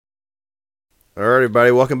All right, everybody,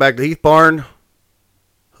 welcome back to Heath Barn.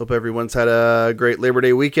 Hope everyone's had a great Labor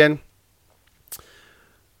Day weekend.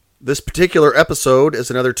 This particular episode is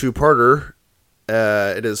another two-parter.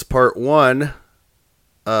 It is part one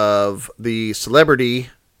of the Celebrity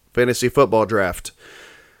Fantasy Football Draft.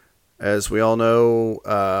 As we all know,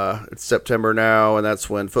 it's September now, and that's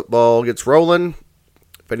when football gets rolling.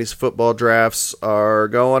 Fantasy football drafts are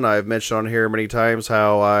going. I've mentioned on here many times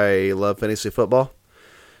how I love fantasy football.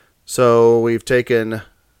 So we've taken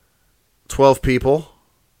 12 people,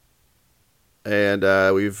 and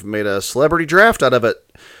we've made a celebrity draft out of it.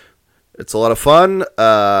 It's a lot of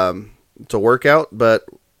there it's a workout, but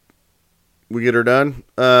we get her done.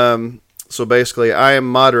 So basically, I am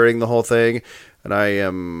moderating the whole thing,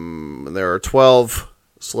 and there are 12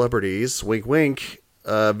 celebrities, wink wink,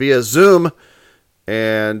 via Zoom,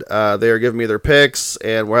 and they are giving me their picks,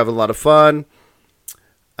 and we're having a lot of fun.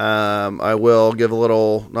 I will give a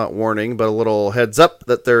little, not warning, but a little heads up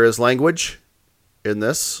that there is language in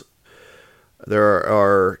this. There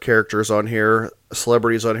are characters on here,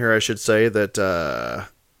 celebrities on here, I should say, that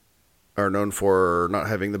are known for not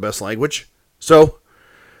having the best language. So,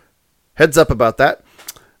 heads up about that.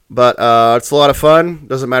 But it's a lot of fun.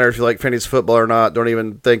 Doesn't matter if you like fantasy football or not. Don't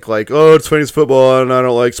even think like, oh, it's fantasy football and I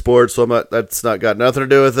don't like sports, so that's not got nothing to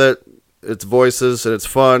do with it. It's voices and it's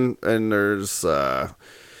fun, and there's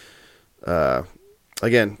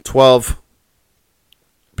again, 12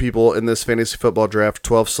 people in this fantasy football draft,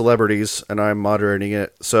 12 celebrities, and I'm moderating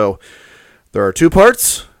it. So there are two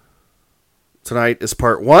parts. Tonight is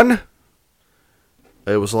part one.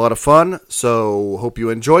 It was a lot of fun, so hope you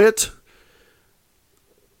enjoy it.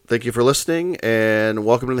 Thank you for listening, and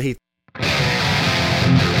welcome to the Heath.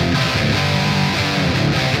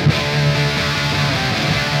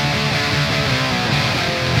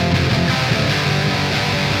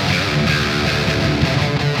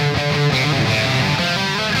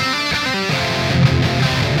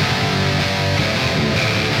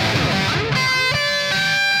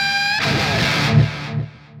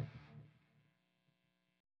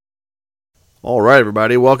 All right,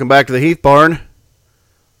 everybody, welcome back to the Heath Barn.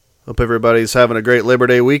 Hope everybody's having a great Labor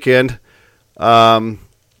Day weekend.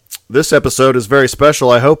 This episode is very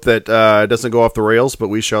special. I hope that it doesn't go off the rails, but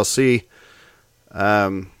we shall see.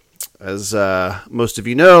 As most of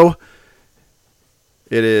you know,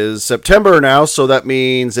 it is September now, so that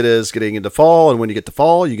means it is getting into fall, and when you get to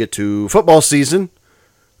fall, you get to football season.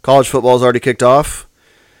 College football has already kicked off.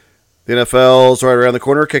 The NFL's right around the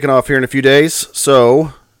corner, kicking off here in a few days.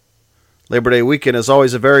 So Labor Day weekend is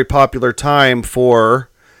always a very popular time for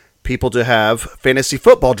people to have fantasy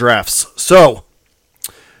football drafts. So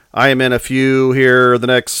I am in a few here the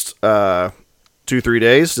next 2-3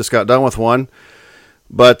 days. Just got done with one.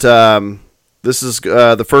 But this is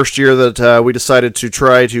the first year that we decided to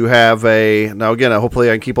try to have now again, hopefully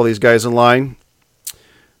I can keep all these guys in line.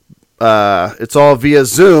 It's all via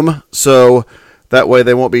Zoom, so that way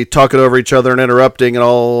they won't be talking over each other and interrupting and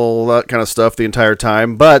all that kind of stuff the entire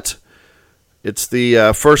time. But it's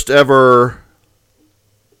the first ever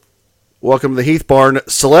Welcome to the Heath Barn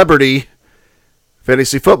Celebrity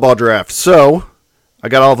Fantasy Football Draft. So, I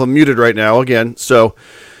got all of them muted right now again. So,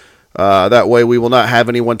 that way we will not have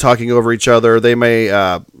anyone talking over each other. They may,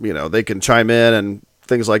 they can chime in and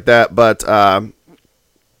things like that. But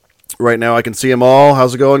right now I can see them all.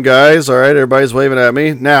 How's it going, guys? All right, everybody's waving at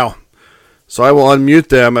me. Now, so I will unmute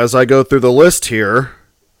them as I go through the list here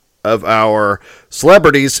of our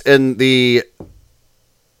celebrities in the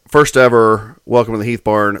first ever Welcome to the Heath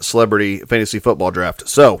Barn Celebrity Fantasy Football Draft.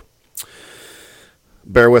 So,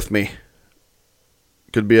 bear with me.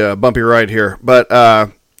 Could be a bumpy ride here.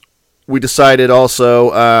 But we decided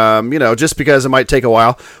also, just because it might take a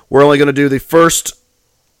while, we're only going to do the first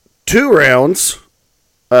 2 rounds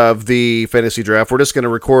of the fantasy draft. We're just going to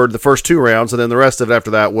record the first 2 rounds, and then the rest of it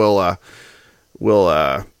after that we'll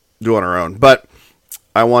do on our own. But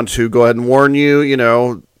I want to go ahead and warn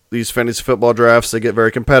you, these fantasy football drafts, they get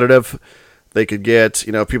very competitive. They could get,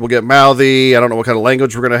 people get mouthy. I don't know what kind of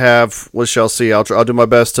language we're going to have. We shall see. I'll do my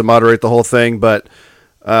best to moderate the whole thing. But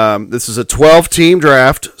this is a 12-team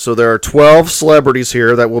draft, so there are 12 celebrities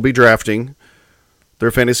here that will be drafting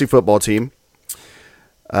their fantasy football team.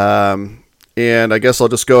 And I guess I'll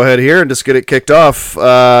just go ahead here and just get it kicked off.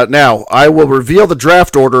 Now, I will reveal the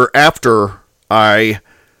draft order after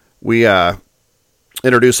we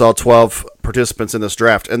introduce all 12 participants in this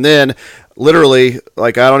draft. And then, literally, I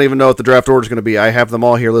don't even know what the draft order is going to be. I have them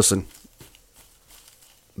all here. Listen.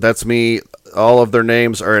 That's me. All of their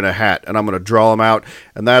names are in a hat, and I'm going to draw them out,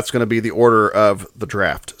 and that's going to be the order of the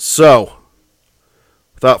draft. So,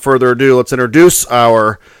 without further ado, let's introduce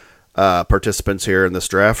our participants here in this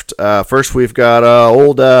draft. First, we've got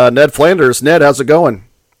old Ned Flanders. Ned, how's it going?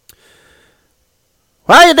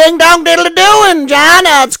 Well, you ding dong diddly doing, John.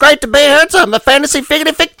 It's great to be here. It's the fantasy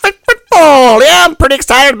football. Yeah, I'm pretty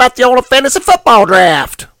excited about the old fantasy football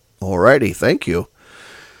draft. Alrighty, thank you.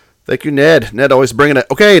 Thank you, Ned. Ned always bringing it.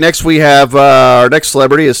 Okay, next we have our next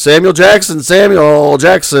celebrity is Samuel Jackson. Samuel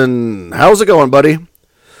Jackson, how's it going, buddy?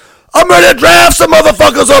 I'm ready to draft some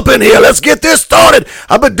motherfuckers up in here. Let's get this started.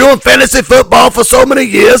 I've been doing fantasy football for so many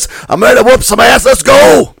years. I'm ready to whoop some ass. Let's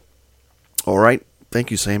go. All right.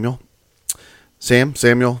 Thank you, Samuel. Samuel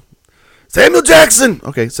Jackson.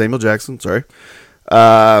 Okay, Samuel Jackson. Sorry.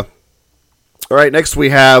 All right, next we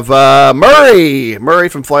have Murray. Murray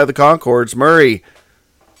from Fly the Concords. Murray,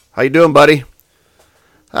 how you doing, buddy?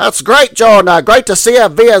 That's great, John. Great to see you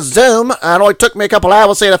via Zoom. It only took me a couple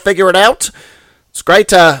hours here to figure it out. It's great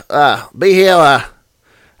to be here.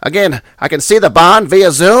 Again, I can see the bond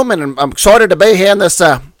via Zoom, and I'm excited to be here in this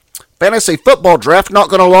fantasy football draft. Not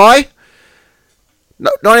going to lie. No,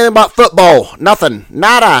 not anything about football. Nothing.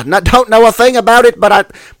 Nada. Don't know a thing about it,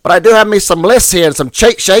 but I do have me some lists here and some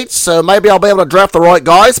cheat sheets, so maybe I'll be able to draft the right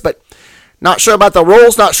guys, but not sure about the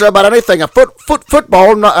rules, not sure about anything.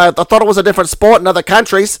 Football, I thought it was a different sport in other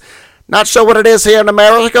countries. Not sure what it is here in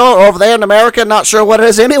America or over there in America. Not sure what it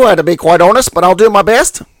is anywhere, to be quite honest, but I'll do my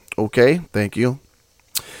best. Okay, thank you.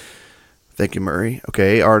 Thank you, Murray.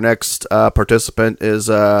 Okay, our next participant is,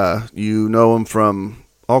 you know him from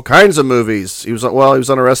all kinds of movies. He was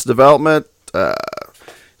on Arrested Development.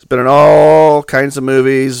 He's been in all kinds of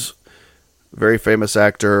movies. Very famous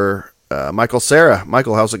actor, Michael Cera.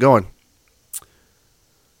 Michael, how's it going?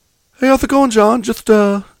 Hey, how's it going, John? Just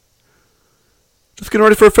getting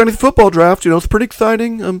ready for a fantasy football draft. It's pretty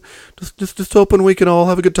exciting. Just hoping we can all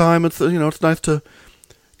have a good time. It's it's nice to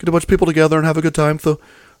get a bunch of people together and have a good time. So,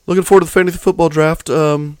 looking forward to the fantasy football draft.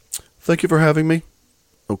 Thank you for having me.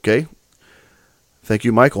 Okay. Thank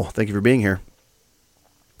you, Michael. Thank you for being here.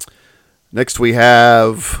 Next we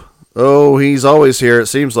have, he's always here, it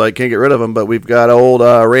seems like. Can't get rid of him, but we've got old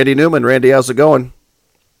Randy Newman. Randy, how's it going?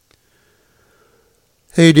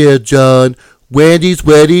 Hey there, John. Randy's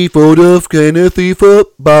ready for the fantasy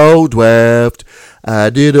football draft. I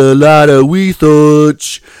did a lot of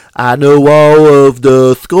research. I know all of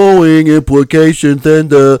the scoring implications and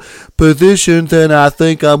the positions, and I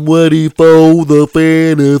think I'm ready for the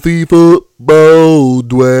fantasy football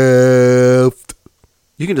draft.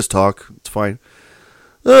 You can just talk. It's fine.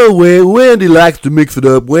 Oh, Randy likes to mix it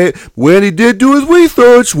up. Randy did do his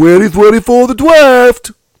research. Randy's ready for the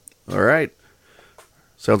draft. All right.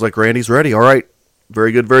 Sounds like Randy's ready. All right.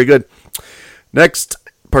 Very good, very good. Next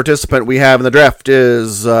participant we have in the draft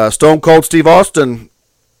is Stone Cold Steve Austin.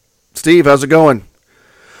 Steve, how's it going?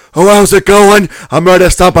 Oh, how's it going? I'm ready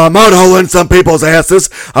to stomp a mud hole in some people's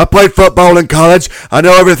asses. I played football in college. I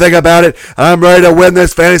know everything about it. I'm ready to win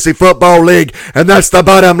this fantasy football league, and that's the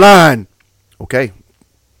bottom line. Okay.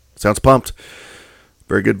 Sounds pumped.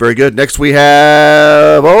 Very good, very good. Next we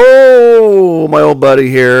have, my old buddy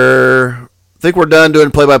here. I think we're done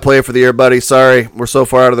doing play-by-play for the year, buddy. Sorry, we're so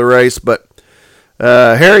far out of the race, but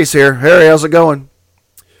Harry's here. Harry, how's it going?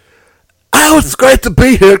 Oh, it's great to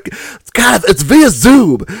be here. It's via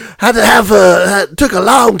Zoom. Took a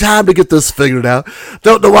long time to get this figured out.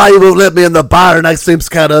 Don't know why you won't let me in the bar, and that seems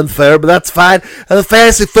kind of unfair, but that's fine. And the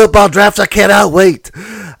fantasy football draft, I cannot wait.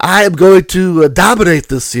 I am going to dominate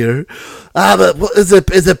this year. Is it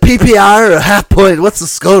PPR or half point? What's the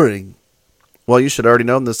scoring? Well, you should already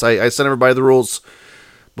know this. I sent everybody the rules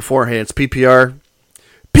beforehand. It's PPR.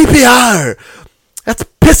 PPR! That's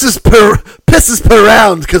pisses per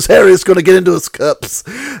round, because Harry's going to get into his cups.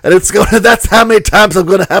 And that's how many times I'm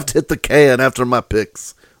going to have to hit the can after my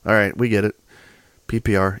picks. All right, we get it.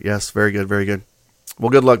 PPR. Yes, very good, very good.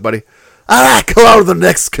 Well, good luck, buddy. All right, go on to the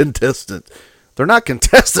next contestant. They're not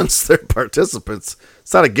contestants. They're participants.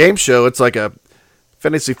 It's not a game show. It's like a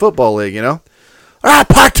fantasy football league, you know? All right,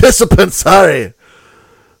 participants, sorry.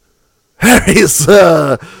 Harry's,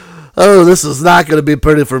 this is not going to be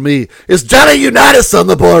pretty for me. It's Johnny Unitas on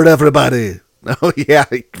the board, everybody. Oh, yeah,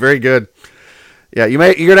 very good. Yeah, you're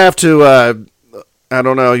going to have to, I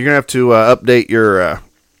don't know, you're going to have to update your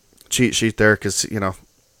cheat sheet there because,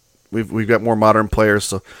 we've got more modern players.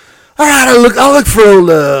 So, all right, I'll look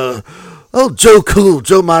for old Joe Cool,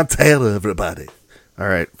 Joe Montana, everybody. All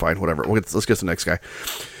right, fine, whatever. Let's get to the next guy.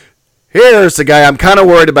 Here's the guy I'm kind of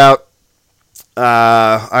worried about.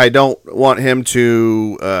 I don't want him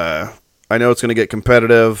to. I know it's going to get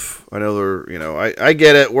competitive. I know I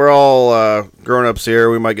get it. We're all grown-ups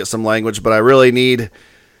here. We might get some language, but I really need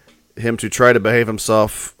him to try to behave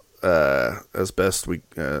himself as best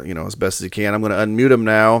as he can. I'm going to unmute him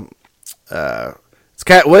now. It's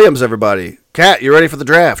Cat Williams, everybody. Cat, you ready for the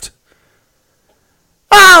draft?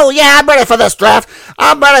 Oh, yeah, I'm ready for this draft.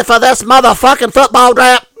 I'm ready for this motherfucking football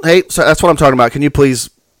draft. Hey, so that's what I'm talking about. Can you please?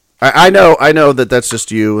 I know that that's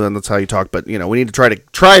just you and that's how you talk, but we need to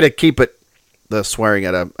try to keep the swearing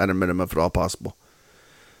at a minimum if at all possible.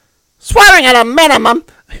 Swearing at a minimum?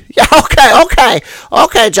 Yeah,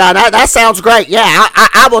 okay, John. That sounds great. Yeah,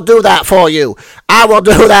 I will do that for you. I will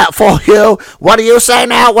do that for you. What do you say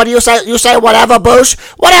now? What do you say? You say whatever, Boosh?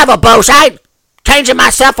 Whatever, Boosh. I ain't changing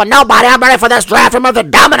myself for nobody. I'm ready for this draft. I'm ready to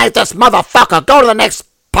dominate this motherfucker. Go to the next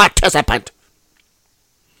participant.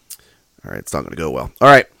 All right, it's not going to go well. All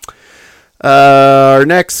right. Our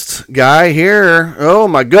next guy here. Oh,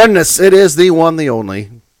 my goodness. It is the one, the only.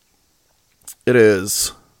 It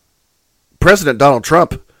is President Donald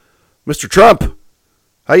Trump. Mr. Trump,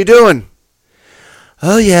 how you doing?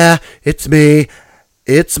 Oh, yeah, it's me.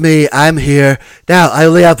 It's me. I'm here. Now, I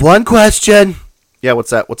only have one question. Yeah, what's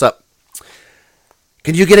that? What's up?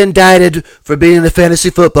 Can you get indicted for being in the fantasy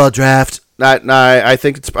football draft? I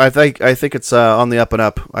think it's on the up and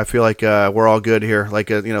up. I feel like we're all good here. Like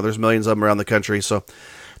there's millions of them around the country, so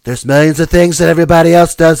there's millions of things that everybody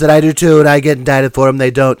else does that I do too, and I get indicted for them. They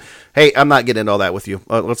don't. Hey, I'm not getting into all that with you.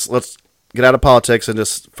 Let's get out of politics and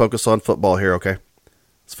just focus on football here, okay?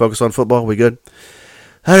 Let's focus on football. We good?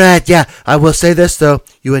 All right, yeah. I will say this though: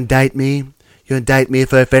 you indict me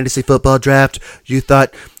for a fantasy football draft. You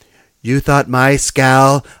thought my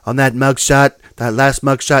scowl on that mugshot. That last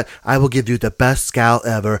mugshot, I will give you the best scowl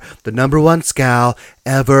ever. The number one scowl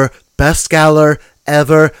ever. Best scowler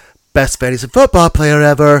ever. Best fantasy football player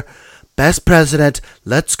ever. Best president.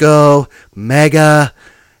 Let's go. MAGA.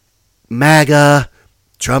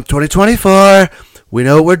 Trump 2024. We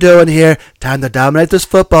know what we're doing here. Time to dominate this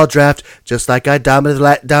football draft. Just like I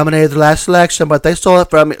dominated the last election, but they stole it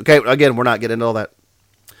from me. Okay, again, we're not getting into all that.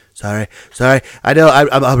 Sorry. I know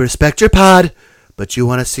I'll respect your pod, but you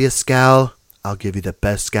want to see a scowl? I'll give you the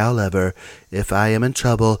best scowl ever if I am in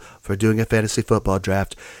trouble for doing a fantasy football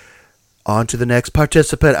draft. On to the next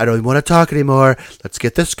participant. I don't even want to talk anymore. Let's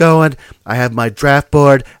get this going. I have my draft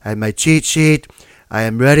board. I have my cheat sheet. I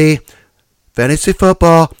am ready. Fantasy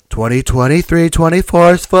football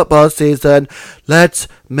 2023-24 football season. Let's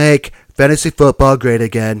make fantasy football great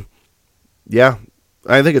again. Yeah,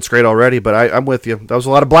 I think it's great already, but I'm with you. That was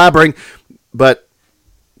a lot of blabbering, but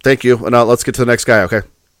thank you. And let's get to the next guy, okay?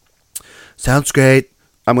 Sounds great.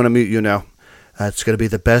 I'm going to mute you now. That's going to be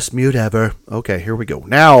the best mute ever. Okay, here we go.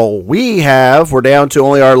 Now, we're down to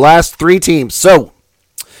only our last three teams. So,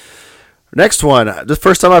 next one. The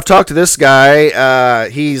first time I've talked to this guy, I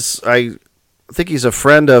think he's a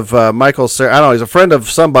friend of Michael. I don't know, he's a friend of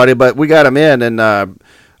somebody, but we got him in, and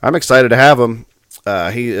I'm excited to have him.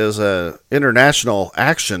 He is a international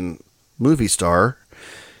action movie star.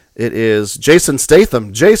 It is Jason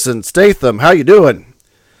Statham. Jason Statham, how you doing?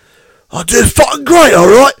 I did fucking great,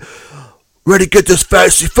 alright? Ready to get this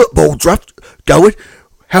fantasy football draft going.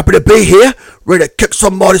 Happy to be here. Ready to kick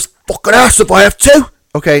somebody's fucking ass if I have to.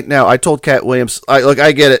 Okay, now, I told Cat Williams,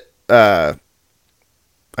 I get it.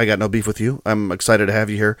 I got no beef with you. I'm excited to have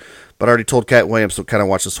you here. But I already told Cat Williams to kind of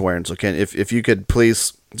watch the swearing. So, if you could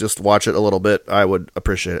please just watch it a little bit, I would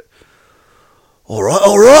appreciate it. All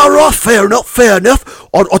right. Fair enough.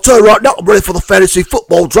 I'll tell you right now, I'm ready for the fantasy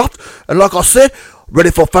football draft. And like I said, ready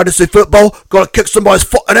for fantasy football. Gotta kick somebody's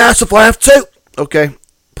fucking ass if I have to. Okay,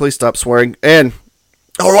 please stop swearing. And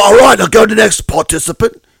all right. I'll go to the next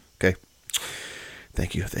participant. Okay.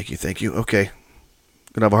 Thank you. Okay.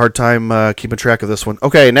 Gonna have a hard time keeping track of this one.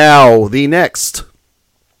 Okay, now the next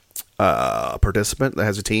participant that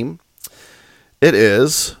has a team. It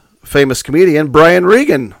is famous comedian Brian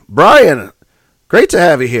Regan. Brian, great to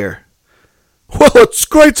have you here. Well, it's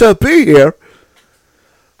great to be here.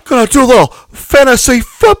 Gonna do a little fantasy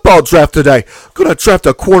football draft today. Gonna draft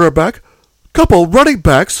a quarterback, couple running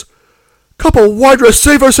backs, couple wide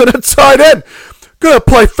receivers, and a tight end. Gonna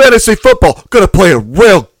play fantasy football. Gonna play it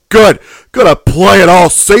real good. Gonna play it all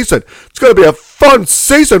season. It's gonna be a fun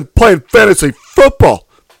season playing fantasy football.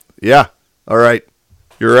 Yeah. All right.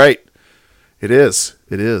 You're right. It is.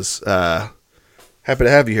 Happy to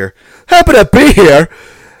have you here. Happy to be here.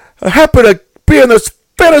 Happy to be in this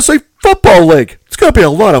fantasy football league. It's gonna be a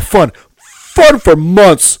lot of fun. Fun for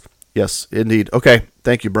months. Yes, indeed. Okay.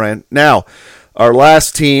 Thank you, Brian. Now, our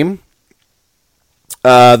last team.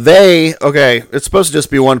 It's supposed to just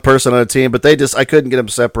be one person on a team, but I couldn't get them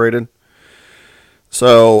separated.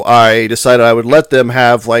 So I decided I would let them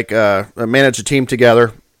have manage a team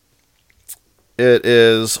together. It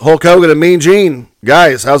is Hulk Hogan and Mean Gene.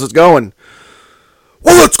 Guys, how's it going?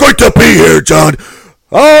 Well, it's great to be here, John.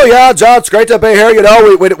 Oh yeah, John, it's great to be here. You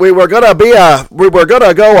know, we were gonna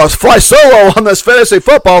go fly solo on this fantasy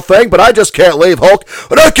football thing, but I just can't leave Hulk,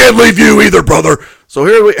 and I can't leave you either, brother. So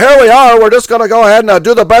here we are. We're just gonna go ahead and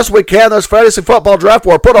do the best we can this fantasy football draft.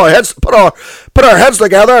 We'll put our heads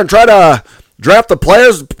together and try to draft the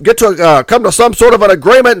players, get to come to some sort of an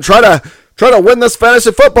agreement, and try to win this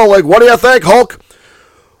fantasy football league. What do you think, Hulk?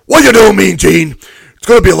 What you know, Mean Gene? It's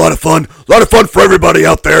going to be a lot of fun for everybody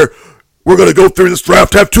out there. We're going to go through this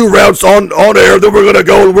draft, have 2 rounds on air, then we're going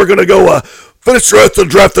to go finish the rest of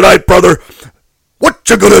the draft tonight, brother. What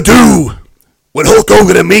you going to do when Hulk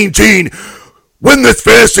Hogan and Mean Gene win this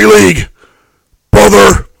fantasy league,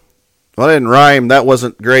 brother? Well, I didn't rhyme. That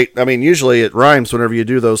wasn't great. I mean, usually it rhymes whenever you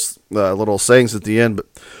do those little sayings at the end, but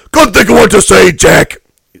couldn't think of what to say, Jack.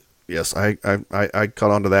 Yes, I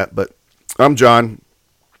caught on to that, but I'm John.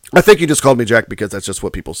 I think you just called me Jack because that's just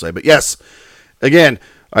what people say. But yes, again,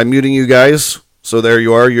 I'm muting you guys. So there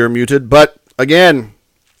you are. You're muted. But again,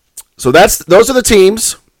 so those are the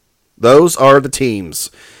teams. Those are the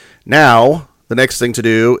teams. Now, the next thing to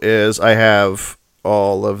do is I have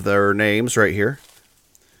all of their names right here.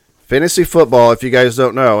 Fantasy football, if you guys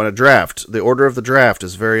don't know, in a draft, the order of the draft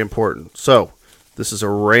is very important. So this is a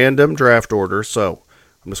random draft order. So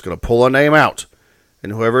I'm just going to pull a name out.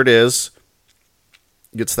 And whoever it is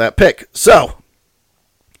gets that pick. So,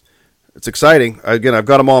 it's exciting. Again, I've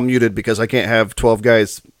got them all muted because I can't have 12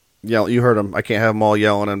 guys yell. You heard them. I can't have them all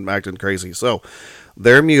yelling and acting crazy. So,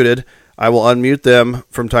 they're muted. I will unmute them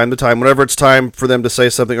from time to time. Whenever it's time for them to say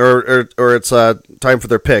something or it's time for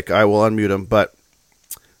their pick, I will unmute them. But,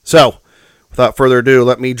 so, without further ado,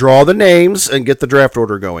 let me draw the names and get the draft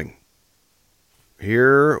order going.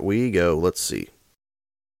 Here we go. Let's see.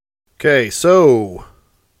 Okay, so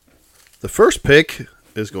the first pick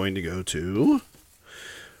is going to go to...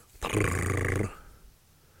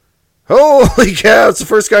 Holy cow, it's the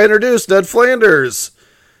first guy introduced, Ned Flanders.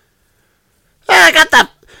 I got the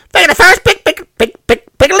first pick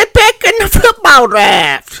in the football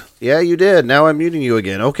draft. Yeah, you did. Now I'm muting you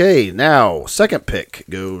again. Okay, now, second pick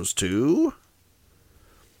goes to...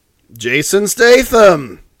 Jason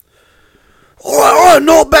Statham. All right,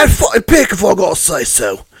 not a bad fucking pick if I gotta say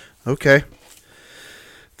so. Okay.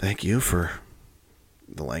 Thank you for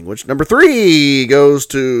the language. Number 3 goes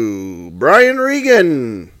to Brian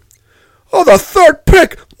Regan. Oh, the third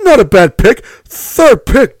pick. Not a bad pick. Third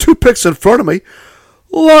pick. 2 picks in front of me.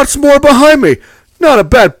 Lots more behind me. Not a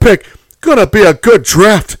bad pick. Gonna be a good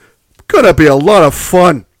draft. Gonna be a lot of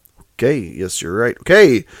fun. Okay, yes, you're right.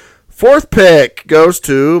 Okay, 4th pick goes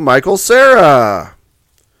to Michael Cera.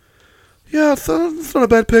 Yeah, it's not a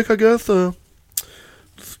bad pick, I guess.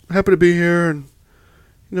 Happy to be here, and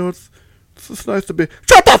it's nice to be.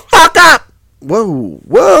 Shut the fuck up!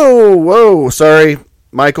 Whoa! Sorry,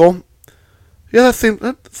 Michael. Yeah, that seemed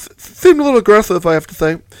a little aggressive, I have to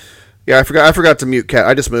say. Yeah, I forgot to mute Cat.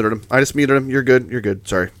 I just muted him. You're good.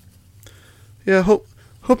 Sorry. Yeah, hope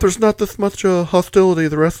there's not this much hostility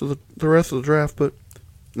the rest of the draft, but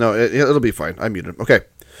no, it'll be fine. I muted him. Okay.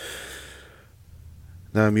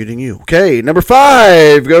 Now I'm muting you. Okay, number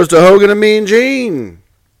 5 goes to Hogan and Mean Gene.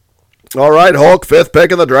 All right, Hulk, 5th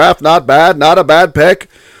pick in the draft. Not bad. Not a bad pick.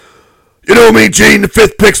 You know, Mean Gene, the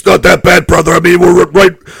 5th pick's not that bad, brother. I mean, we're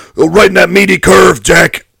right in that meaty curve,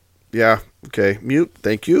 Jack. Yeah, okay. Mute.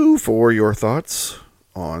 Thank you for your thoughts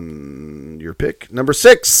on your pick. Number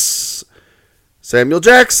 6, Samuel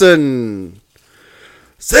Jackson.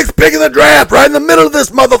 6th pick in the draft, right in the middle of this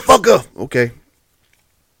motherfucker. Okay.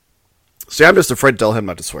 See, I'm just afraid to tell him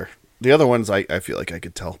not to swear. The other ones, I feel like I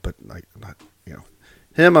could tell, but I'm not,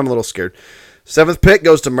 Him, I'm a little scared. 7th pick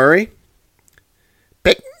goes to Murray.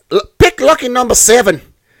 Pick lucky number 7.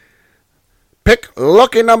 Pick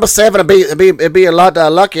lucky number 7. It'd be a lot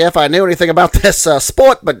luckier if I knew anything about this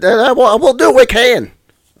sport, but we'll do what we can.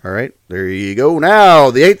 All right, there you go. Now,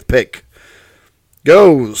 the 8th pick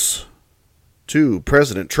goes to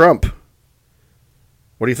President Trump.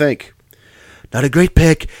 What do you think? Not a great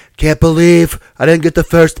pick. Can't believe I didn't get the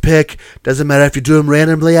first pick. Doesn't matter if you drew them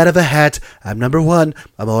randomly out of a hat. I'm number 1.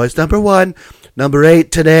 I'm always number 1. Number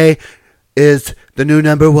 8 today is the new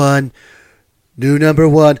number 1. New number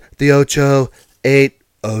 1, the Ocho. 8,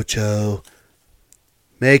 Ocho.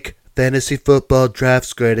 Make fantasy football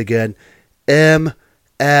drafts great again. M,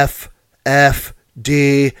 F, F,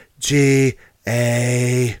 D, G,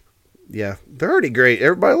 A. Yeah, they're already great.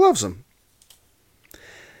 Everybody loves them.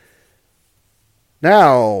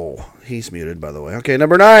 Now, he's muted, by the way. Okay,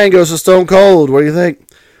 number 9 goes to Stone Cold. What do you think?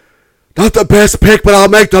 Not the best pick, but I'll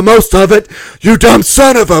make the most of it. You dumb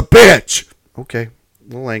son of a bitch. Okay, a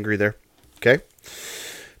little angry there. Okay.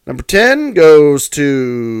 Number 10 goes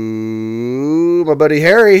to my buddy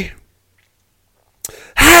Harry.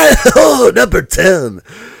 Oh, number 10.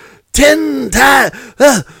 10 times.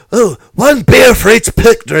 One beer for each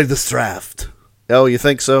pick during this draft. Oh, you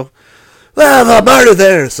think so? Well, I'm already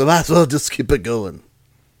there, so might as well just keep it going.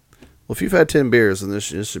 Well, if you've had 10 beers, then this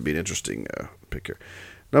should be an interesting pick here.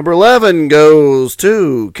 Number 11 goes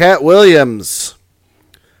to Cat Williams.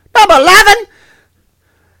 Number 11?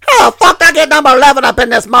 How the fuck did I get number 11 up in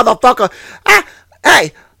this motherfucker?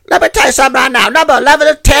 Hey, let me tell you something right now. Number 11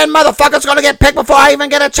 to 10 motherfuckers going to get picked before I even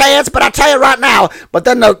get a chance, but I tell you right now. But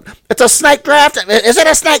then it's a snake draft. Is it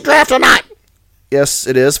a snake draft or not? Yes,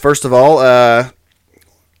 it is. First of all,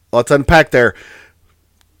 let's unpack there.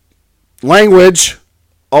 Language,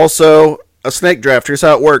 also a snake draft. Here's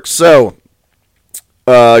how it works. So,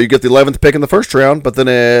 you get the 11th pick in the first round, but then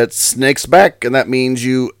it snakes back, and that means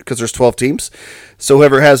because there's 12 teams. So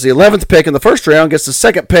whoever has the 11th pick in the first round gets the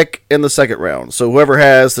second pick in the second round. So whoever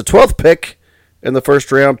has the 12th pick in the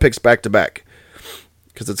first round picks back to back.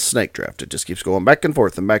 Because it's a snake draft. It just keeps going back and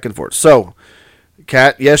forth and back and forth. So,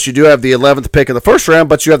 Kat, yes, you do have the 11th pick in the first round,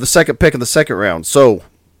 but you have the second pick in the second round. So,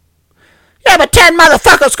 yeah, but 10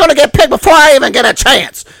 motherfuckers going to get picked before I even get a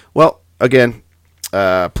chance. Well, again,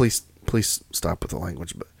 please stop with the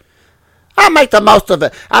language. But I'll make the most of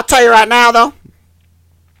it. I'll tell you right now, though.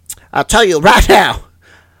 I'll tell you right now.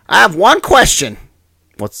 I have one question.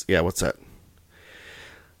 What's that?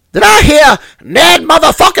 Did I hear Ned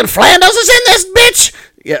motherfucking Flanders is in this bitch?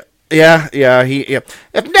 Yeah.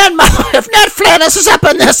 If Ned Flanders is up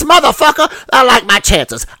in this motherfucker, I like my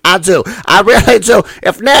chances. I do. I really do.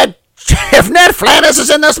 If Ned Flanders is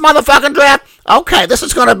in this motherfucking draft, okay, this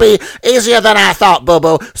is going to be easier than I thought,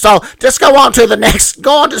 boo-boo. So, just go on to tell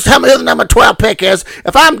me who the number 12 pick is.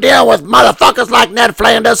 If I'm dealing with motherfuckers like Ned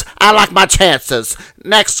Flanders, I like my chances.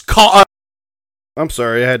 Next call. I'm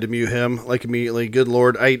sorry, I had to mute him, like, immediately. Good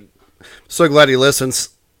Lord. I'm so glad he listens.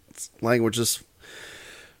 Language is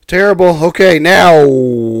terrible. Okay, now,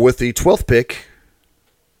 with the 12th pick,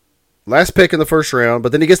 last pick in the first round,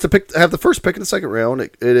 but then he gets to have the first pick in the second round.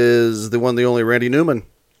 It is the one, the only Randy Newman.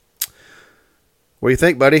 What do you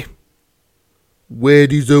think, buddy?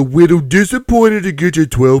 Randy's a little disappointed to get your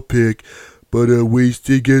 12th pick, but at least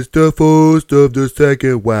he gets the first of the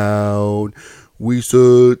second round.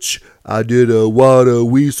 Research. I did a lot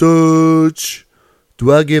of research.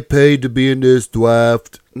 Do I get paid to be in this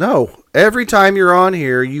draft? No. Every time you're on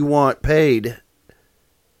here, you want paid.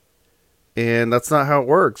 And that's not how it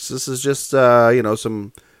works. This is just,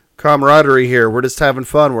 some camaraderie here. We're just having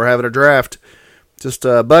fun. We're having a draft. Just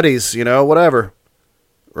buddies, whatever.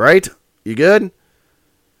 Right? You good?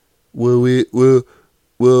 Well,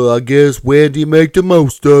 I guess Randy make the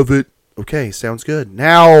most of it. Okay, sounds good.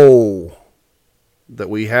 Now that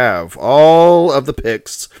we have all of the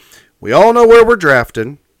picks, we all know where we're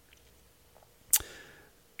drafting.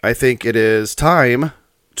 I think it is time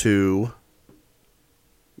to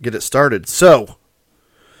get it started. So,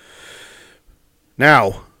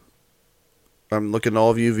 now, I'm looking at all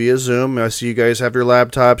of you via Zoom. I see you guys have your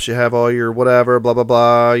laptops. You have all your whatever, blah, blah,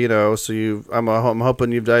 blah, So I'm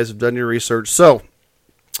hoping you guys have done your research. So,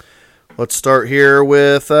 let's start here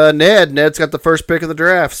with Ned. Ned's got the first pick of the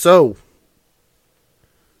draft. So,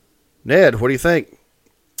 Ned, what do you think?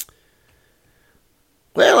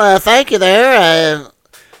 Well, thank you there.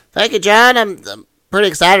 Thank you, John. I'm pretty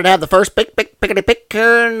excited to have the first pickety pick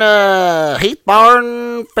here in Heath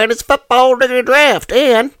Barn Fantasy Football Draft.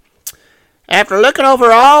 And after looking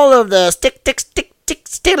over all of the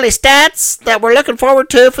stickly stats that we're looking forward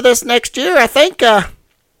to for this next year, I think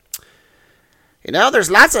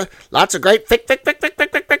there's lots of great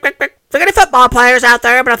fickety football players out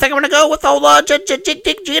there, but I think I'm going to go with old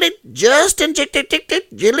Justin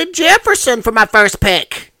Jiggly Jefferson for my first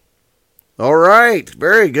pick. All right,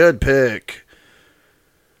 very good pick.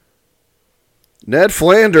 Ned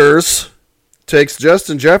Flanders takes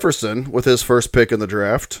Justin Jefferson with his first pick in the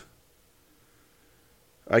draft.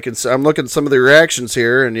 I'm looking at some of the reactions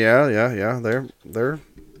here, and yeah, they're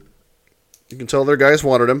you can tell their guys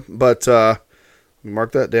wanted him, but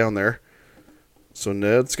mark that down there. So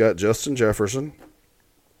Ned's got Justin Jefferson.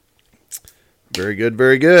 Very good,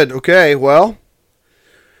 very good. Okay, well,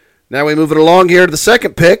 now we move it along here to the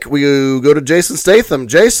second pick. We go to Jason Statham.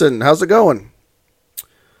 Jason, how's it going?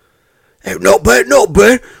 Hey, not bad. I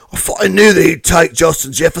thought I knew that he'd take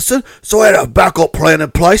Justin Jefferson, so I had a backup plan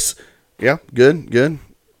in place. Yeah, good.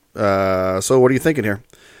 So what are you thinking here?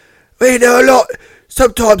 Well,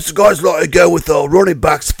 sometimes guys like to go with running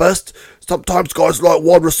backs first. Sometimes guys like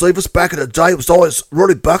wide receivers. Back in the day, it was always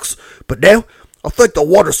running backs. But now, I think the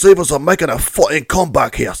wide receivers are making a footing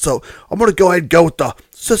comeback here. So I'm going to go ahead and go with the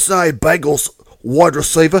Cincinnati Bengals wide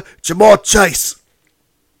receiver, Jamar Chase.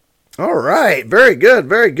 All right. Very good.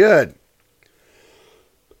 Very good.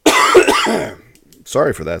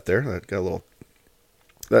 Sorry for that there. That got a little...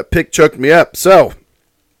 That pick choked me up. So,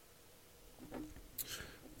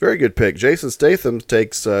 very good pick. Jason Statham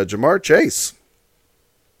takes Jamar Chase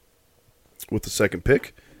with the second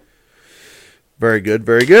pick. Very good,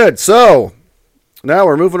 very good. So, now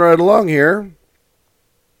we're moving right along here.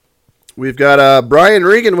 We've got Brian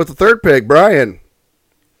Regan with the third pick. Brian.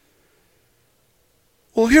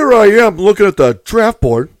 Well, here I am looking at the draft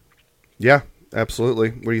board. Yeah,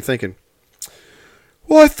 absolutely. What are you thinking?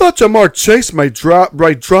 Well, I thought Jamar Chase might drop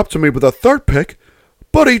to me with a third pick,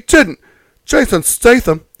 but he didn't. Jason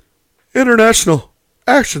Statham, international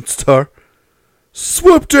action star,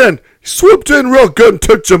 swooped in real good and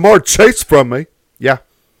took Jamar Chase from me. Yeah.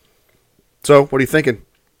 So, what are you thinking?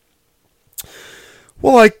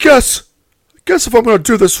 Well, I guess if I'm going to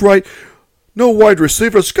do this right, no wide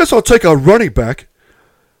receivers, guess I'll take a running back.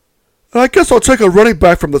 And I guess I'll take a running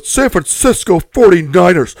back from the San Francisco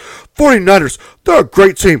 49ers. 49ers, they're a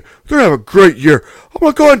great team. They're going to have a great year. I'm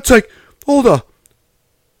going to go ahead and take,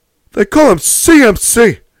 they call him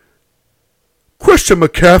CMC. Christian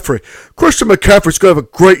McCaffrey. Christian McCaffrey's going to have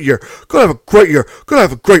a great year. Going to have a great year. Going to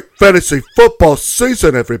have a great fantasy football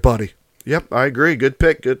season, everybody. Yep, I agree. Good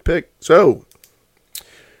pick, good pick. So,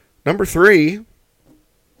 number 3,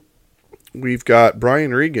 we've got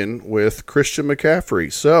Brian Regan with Christian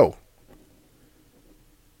McCaffrey. So,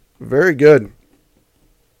 very good.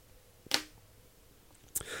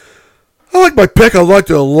 I like my pick. I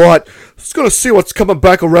liked it a lot. Just going to see what's coming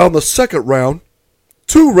back around the second round.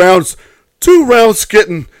 Two rounds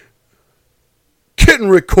getting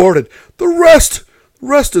recorded. The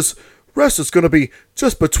rest is going to be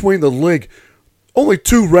just between the league. Only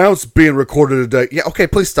 2 rounds being recorded today. Yeah, okay,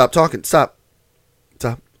 please stop talking. Stop.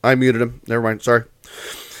 I muted him. Never mind. Sorry.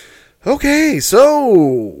 Okay,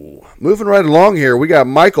 so moving right along here, we got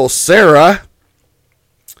Michael Sarah.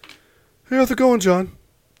 Hey, how's it going, John?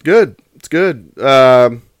 Good. It's good.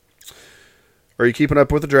 Are you keeping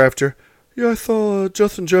up with the draft here? Yeah, I saw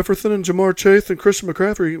Justin Jefferson and Jamar Chase and Christian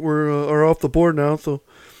McCaffrey are off the board now, so a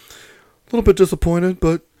little bit disappointed,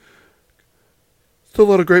 but still a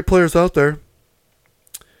lot of great players out there.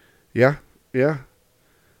 Yeah.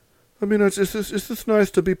 I mean, it's just nice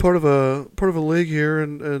to be part of a league here,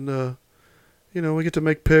 and we get to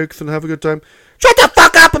make picks and have a good time. Shut the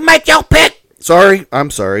fuck up and make your pick! Sorry. I'm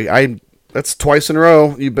sorry. That's twice in a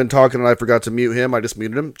row you've been talking and I forgot to mute him. I just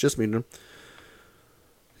muted him.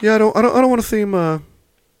 Yeah, I don't want to seem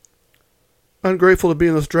ungrateful to be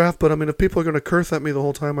in this draft, but I mean, if people are going to curse at me the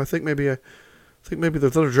whole time, I think maybe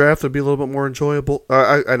there's other drafts that'd be a little bit more enjoyable.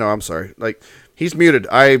 I know. I'm sorry. Like, he's muted.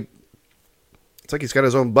 It's like he's got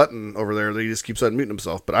his own button over there that he just keeps unmuting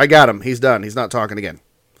himself. But I got him. He's done. He's not talking again.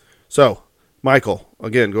 So, Michael,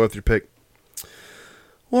 again, go with your pick.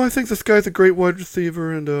 Well, I think this guy's a great wide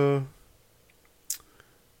receiver, and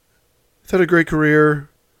he's had a great career.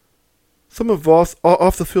 Some of off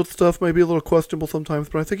the field stuff may be a little questionable sometimes,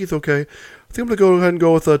 but I think he's okay. I think I'm gonna go ahead and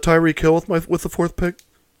go with Tyreek Hill with the 4th pick.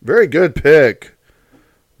 Very good pick,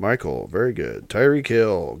 Michael. Very good. Tyreek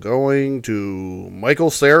Hill going to Michael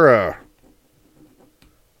Sarah.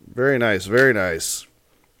 Very nice. Very nice.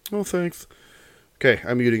 Oh, thanks. Okay,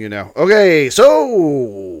 I'm muting you now. Okay,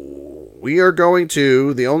 so we are going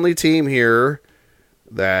to the only team here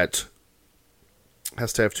that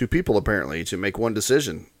has to have 2 people apparently to make one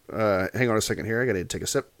decision. Hang on a second here. I got to take a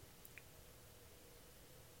sip.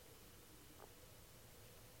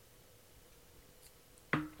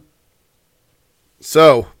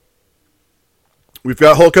 So, we've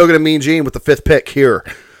got Hulk Hogan and Mean Gene with the 5th pick here.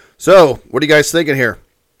 So, what are you guys thinking here?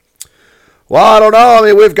 Well, I don't know. I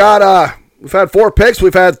mean, we've had 4 picks.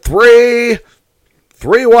 We've had three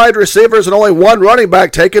wide receivers and only 1 running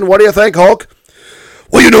back taken. What do you think, Hulk?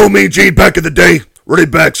 Well, you know me, Gene, back in the day,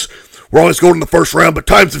 running backs were always going in the first round, but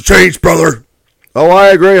times have changed, brother. Oh, I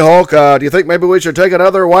agree, Hulk. Do you think maybe we should take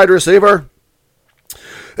another wide receiver?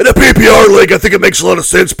 In a PPR league, I think it makes a lot of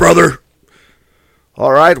sense, brother.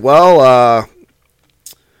 All right, well,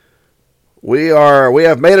 we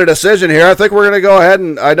have made a decision here. I think we're going to go ahead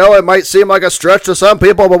and I know it might seem like a stretch to some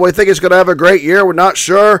people, but we think he's going to have a great year. We're not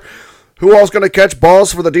sure who else going to catch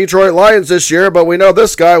balls for the Detroit Lions this year, but we know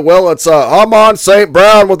this guy will. It's Amon St.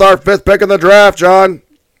 Brown with our 5th pick in the draft, John.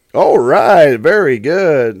 All right, very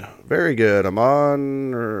good. Very good.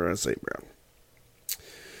 Amon St. Brown.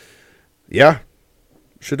 Yeah.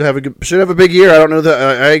 Should have a big year. I don't know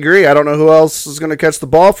that. I agree. I don't know who else is going to catch the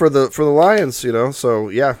ball for the Lions. So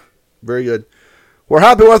yeah, very good. we're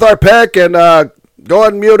happy with our pick, and go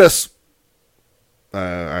ahead and mute us.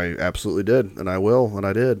 I absolutely did, and I will, and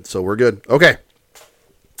I did. So we're good. Okay.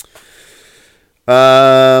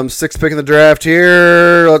 Sixth pick in the draft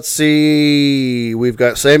here. Let's see. We've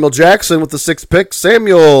got Samuel Jackson with the sixth pick.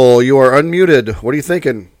 Samuel, you are unmuted. What are you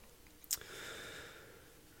thinking?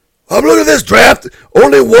 I'm looking at this draft.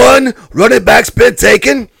 Only one running back's been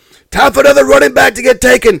taken. Time for another running back to get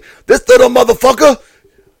taken. This little motherfucker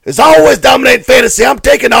is always dominating fantasy. I'm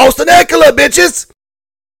taking Austin Eckler, bitches.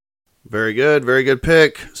 Very good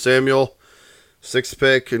pick, Samuel. Sixth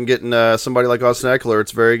pick and getting somebody like Austin Eckler.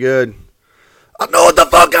 It's very good. I know what the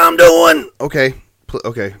fuck I'm doing. Okay.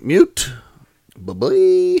 Mute.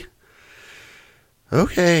 Bye-bye.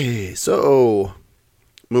 Okay, so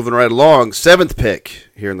moving right along. Seventh pick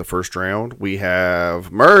here in the first round. We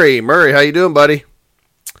have Murray. Murray, how you doing, buddy?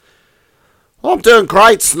 Well, I'm doing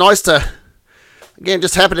great. It's nice to, again,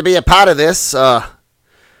 just happen to be a part of this. I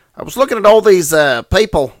was looking at all these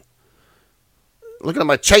people, looking at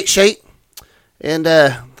my cheat sheet, and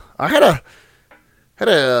I had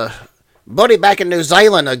a buddy back in New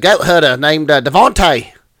Zealand, a goat herder named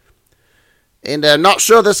Devontae. And not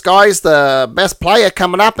sure this guy's the best player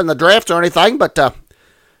coming up in the draft or anything, but had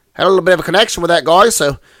a little bit of a connection with that guy.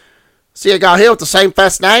 So, see a guy here with the same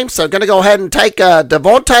first name. So, going to go ahead and take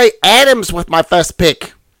Devontae Adams with my first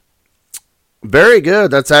pick. Very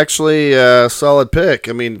good. That's actually a solid pick.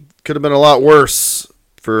 I mean, could have been a lot worse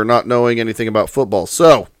for not knowing anything about football.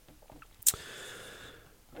 So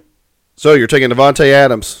you're taking Devontae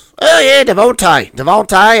Adams. Oh, yeah,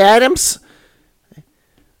 Devontae Adams.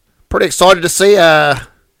 Pretty excited to see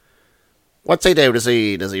what's he do? Does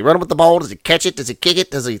he run with the ball? Does he catch it? Does he kick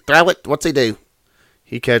it? Does he throw it? What's he do?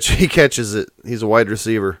 He catches it. He's a wide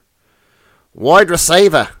receiver. Wide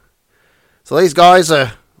receiver. So these guys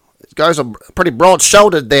are pretty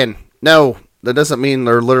broad-shouldered then. No, that doesn't mean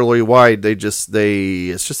they're literally wide. It's just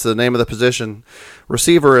the name of the position.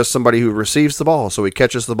 Receiver is somebody who receives the ball, so he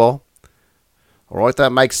catches the ball. All right,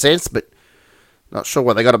 that makes sense, but not sure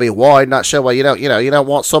why they got to be wide. Not sure why you don't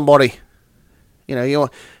want somebody, you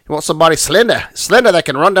want somebody slender that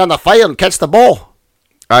can run down the field and catch the ball.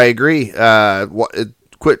 I agree.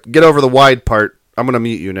 Get over the wide part. I'm gonna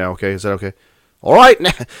mute you now. Okay, is that okay? All right,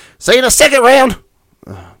 see you in the second round.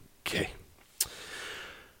 Okay.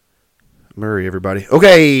 Murray, everybody.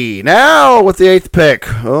 Okay, now with the eighth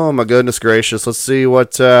pick. Oh my goodness gracious! Let's see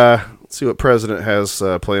what President has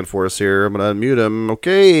planned for us here. I'm gonna unmute him.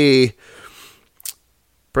 Okay,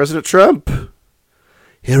 President Trump.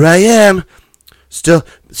 Here I am, still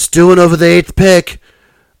stewing over the eighth pick.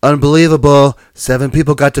 Unbelievable. 7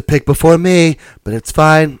 people got to pick before me, but it's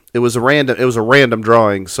fine. It was a random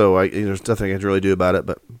drawing, so there's nothing I can really do about it.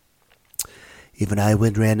 But even I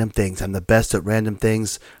win random things. I'm the best at random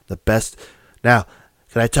things. The best. Now,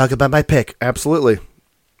 can I talk about my pick? Absolutely.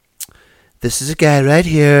 This is a guy right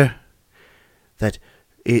here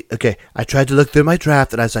okay, I tried to look through my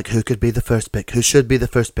draft, and I was like, who could be the first pick? Who should be the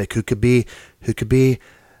first pick? Who could be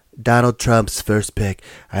Donald Trump's first pick?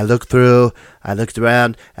 I looked around, I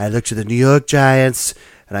looked at the New York Giants,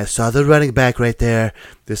 and I saw the running back right there.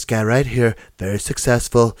 This guy right here, very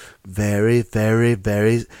successful, very, very,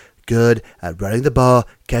 very good at running the ball,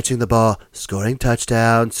 catching the ball, scoring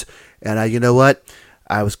touchdowns. And you know what?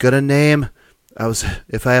 If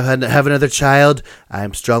I have another child,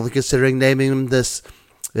 I'm strongly considering naming him this.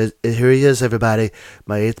 Here he is, everybody.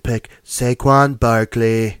 My 8th pick, Saquon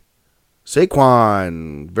Barkley.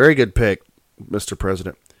 Saquon, very good pick, Mr.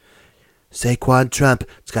 President. Saquon Trump.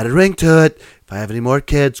 It's got a ring to it. If I have any more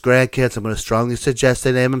grandkids, I'm going to strongly suggest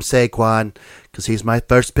they name him Saquon, because he's my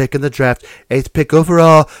first pick in the draft. 8th pick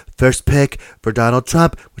overall, first pick for Donald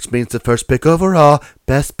Trump, which means the first pick overall,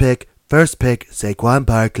 best pick, first pick, Saquon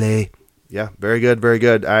Barkley. Yeah, very good, very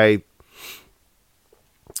good. I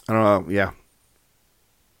don't know, yeah.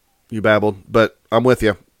 You babbled, but I'm with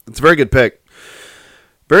you. It's a very good pick.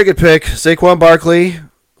 Very good pick. Saquon Barkley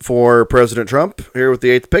for President Trump here with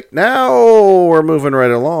the 8th pick. Now we're moving right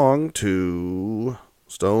along to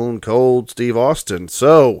Stone Cold Steve Austin.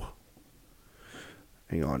 So,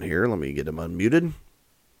 hang on here. Let me get him unmuted.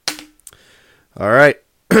 All right.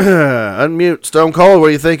 Unmute. Stone Cold, what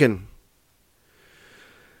are you thinking?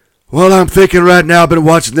 Well, I'm thinking right now, I've been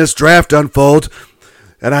watching this draft unfold,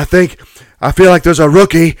 and I feel like there's a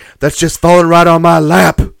rookie that's just falling right on my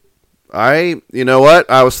lap. You know what?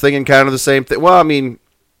 I was thinking kind of the same thing. Well, I mean,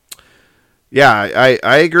 yeah,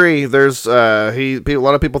 I agree. There's a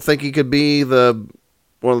lot of people think he could be one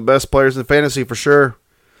of the best players in fantasy for sure.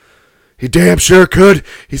 He damn sure could.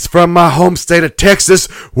 He's from my home state of Texas,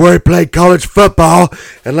 where he played college football.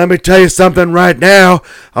 And let me tell you something right now.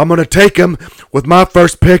 I'm going to take him with my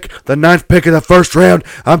first pick, the 9th pick of the first round.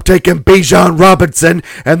 I'm taking Bijan Robinson,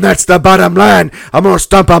 and that's the bottom line. I'm going to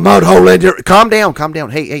stump a mud hole in your... Calm down.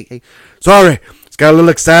 Hey. Sorry. Just got a little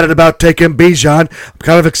excited about taking Bijan. I'm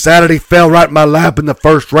kind of excited he fell right in my lap in the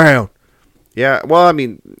first round. Yeah, well, I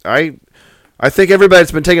mean, I think everybody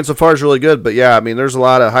that's been taken so far is really good, but yeah, I mean, there's a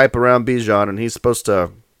lot of hype around Bijan, and he's supposed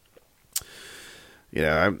to,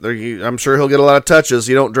 I'm sure he'll get a lot of touches.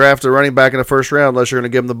 You don't draft a running back in the first round unless you're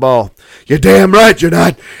going to give him the ball. You're damn right you're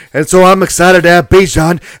not. And so I'm excited to have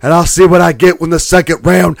Bijan, and I'll see what I get when the second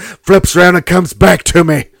round flips around and comes back to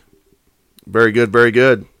me. Very good. Very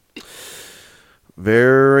good.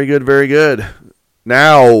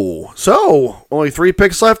 Now, so, only 3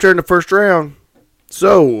 picks left here in the first round.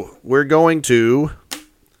 So, we're going to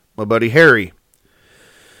my buddy Harry.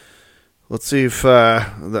 Let's see if I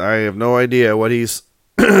have no idea what he's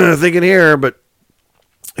thinking here, but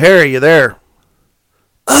Harry, you there?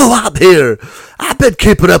 Oh, I'm here. I've been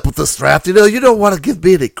keeping up with this draft. You don't want to give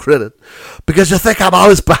me any credit because you think I'm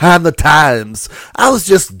always behind the times. I was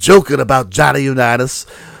just joking about Johnny Unitas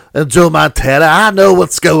and Joe Montana. I know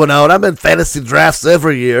what's going on. I'm in fantasy drafts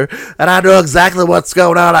every year, and I know exactly what's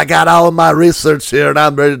going on. I got all of my research here, and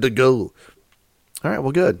I'm ready to go. All right,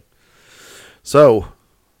 well, good. So,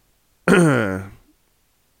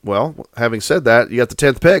 well, having said that, you got the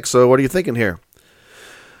 10th pick, so what are you thinking here?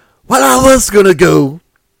 Well, I was going to go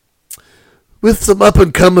with some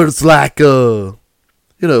up-and-comers like, you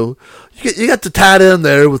got the tight end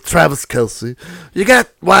there with Travis Kelce. You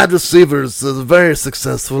got wide receivers that are very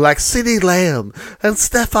successful like CeeDee Lamb and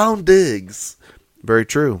Stephon Diggs. Very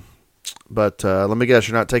true. But let me guess,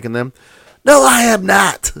 you're not taking them? No, I am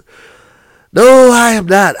not.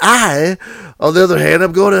 I, on the other hand,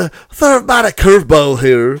 I'm going to throw about a curveball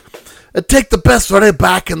here and take the best running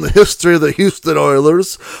back in the history of the Houston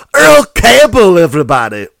Oilers, Earl Campbell,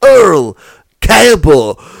 everybody. Earl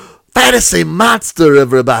Campbell. Fantasy monster,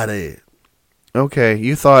 everybody. Okay,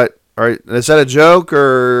 you thought, all right, is that a joke,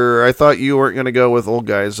 or I thought you weren't going to go with old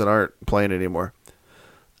guys that aren't playing anymore?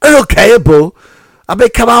 Earl Campbell? I mean,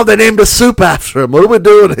 come on, they named a soup after him. What are we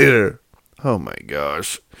doing here? Oh, my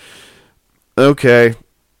gosh. Okay.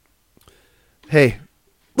 Hey.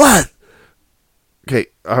 What? Okay,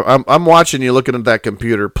 I'm watching you looking at that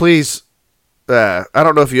computer. Please, I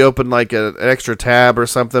don't know if you opened like an extra tab or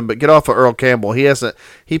something, but get off of Earl Campbell.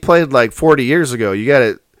 He played like 40 years ago. We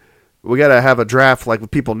got to have a draft like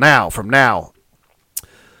with people now, from now.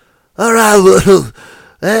 All right, well,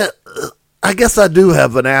 I guess I do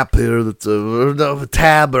have an app here that's a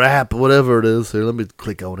tab or app, whatever it is. Here, let me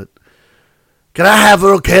click on it. Can I have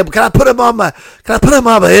Earl Campbell? Can I put him on my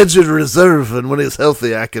injured reserve, and when he's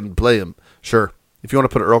healthy, I can play him? Sure. If you want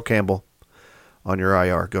to put Earl Campbell on your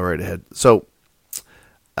IR, go right ahead. So,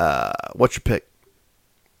 what's your pick?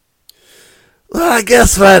 Well, I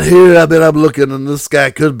guess right here, I mean, I'm looking, and this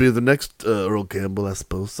guy could be the next Earl Campbell, I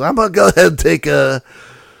suppose. So I'm going to go ahead and take I'm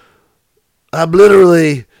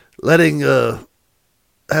literally letting,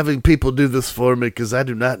 having people do this for me, because I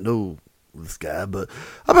do not know this guy, but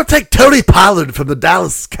I'm going to take Tony Pollard from the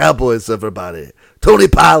Dallas Cowboys, everybody. Tony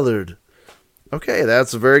Pollard. Okay,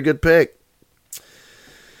 that's a very good pick.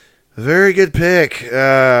 Very good pick.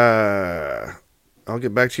 I'll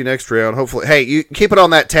get back to you next round. Hopefully, hey, you keep it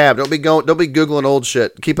on that tab. Don't be googling old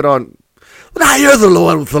shit. Keep it on. Well, now you're the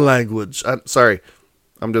one with the language. I'm sorry.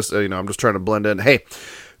 I'm just I'm just trying to blend in. Hey,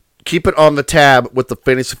 keep it on the tab with the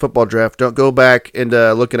fantasy football draft. Don't go back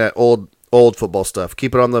into looking at old football stuff.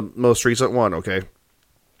 Keep it on the most recent one. Okay.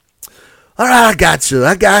 All right, I got you.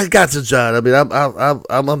 I got you, John. I mean, I'm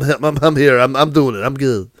here. I'm doing it. I'm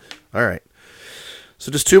good. All right. So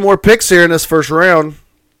just 2 more picks here in this first round.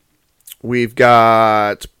 We've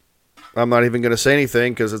got, I'm not even going to say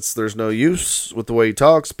anything because there's no use with the way he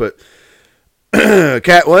talks, but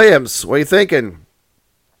Cat Williams, what are you thinking?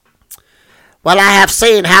 Well, I have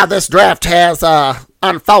seen how this draft has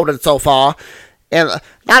unfolded so far. And a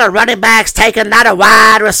lot of running backs taken, a lot of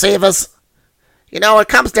wide receivers. You know, it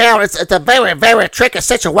comes down, it's a very, very tricky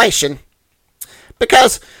situation.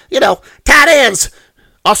 Because, tight ends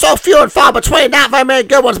are so few and far between, not very many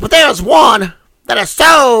good ones, but there's one that is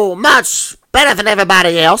so much better than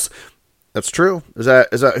everybody else. That's true. Is that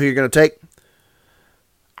who you're going to take?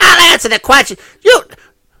 I'll answer the question.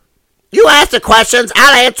 You ask the questions,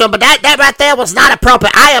 I'll answer them, but that right there was not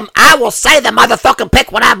appropriate. I will say the motherfucking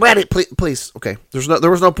pick when I'm ready. Please. Okay.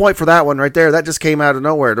 There was no point for that one right there. That just came out of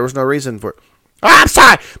nowhere. There was no reason for it. Oh, I'm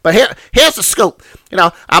sorry, but here's the scoop.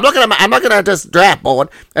 I'm looking at this draft board,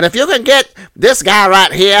 and if you can get this guy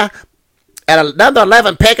right here, at a number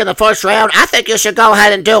 11 pick in the first round, I think you should go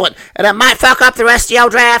ahead and do it. And it might fuck up the rest of your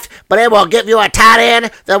draft, but it will give you a tight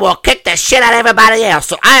end that will kick the shit out of everybody else.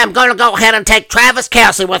 So I am going to go ahead and take Travis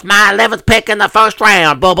Kelce with my 11th pick in the first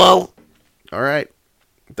round, boo-boo. All right.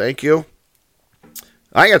 Thank you.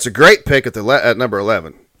 I think that's a great pick at number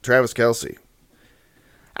 11. Travis Kelce.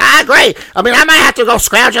 I agree. I mean, I might have to go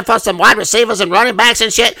scrounging for some wide receivers and running backs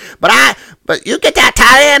and shit, but you get that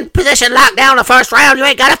tight end position locked down in the first round, you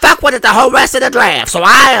ain't got to fuck with it the whole rest of the draft. So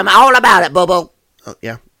I am all about it, boo-boo.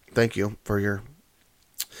 Yeah. Thank you for your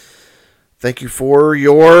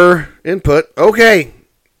input. Okay.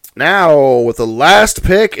 Now, with the last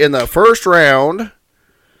pick in the first round,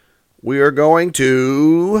 we are going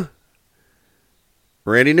to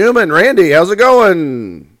Randy Newman. Randy, how's it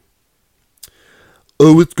going?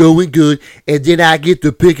 Oh, it's going good. And then I get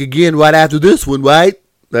to pick again right after this one, right?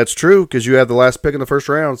 That's true, because you have the last pick in the first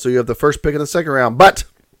round, so you have the first pick in the second round. But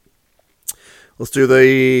let's do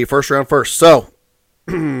the first round first. So,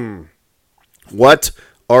 what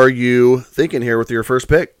are you thinking here with your first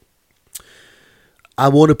pick? I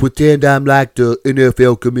want to pretend I'm like the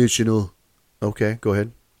NFL commissioner. Okay, go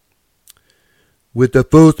ahead. With the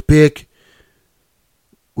first pick,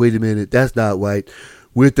 wait a minute, that's not right.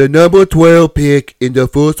 With the number 12 pick in the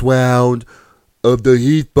first round of the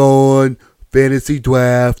Heath Bond Fantasy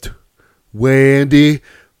Draft, Randy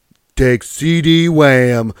takes C.D.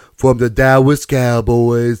 Lamb from the Dallas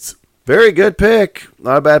Cowboys. Very good pick.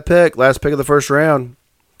 Not a bad pick. Last pick of the first round.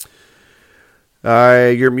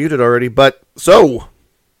 You're muted already. But, so,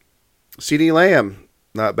 C.D. Lamb,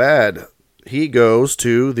 not bad. He goes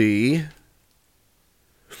to the...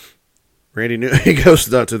 He goes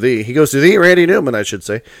to the Randy Newman, I should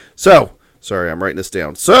say. So, sorry, I'm writing this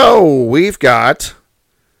down. So, we've got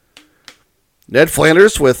Ned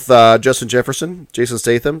Flanders with Justin Jefferson. Jason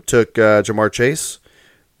Statham took Jamar Chase.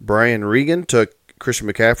 Brian Regan took Christian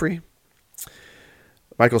McCaffrey.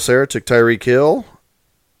 Michael Cera took Tyreek Hill.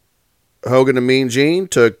 Hogan and Mean Gene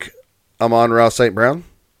took Amon-Ra St. Brown.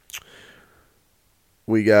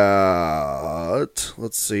 We got,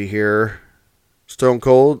 let's see here.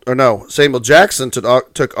 Samuel Jackson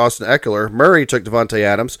took Austin Eckler. Murray took Devontae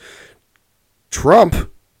Adams.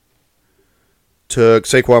 Trump took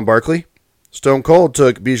Saquon Barkley. Stone Cold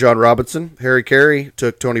took Bijan Robinson. Harry Carey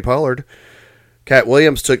took Tony Pollard. Cat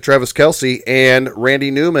Williams took Travis Kelce. And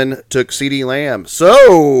Randy Newman took C.D. Lamb.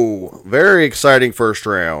 So, very exciting first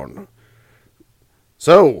round.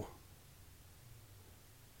 So,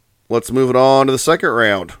 let's move it on to the second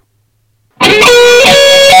round.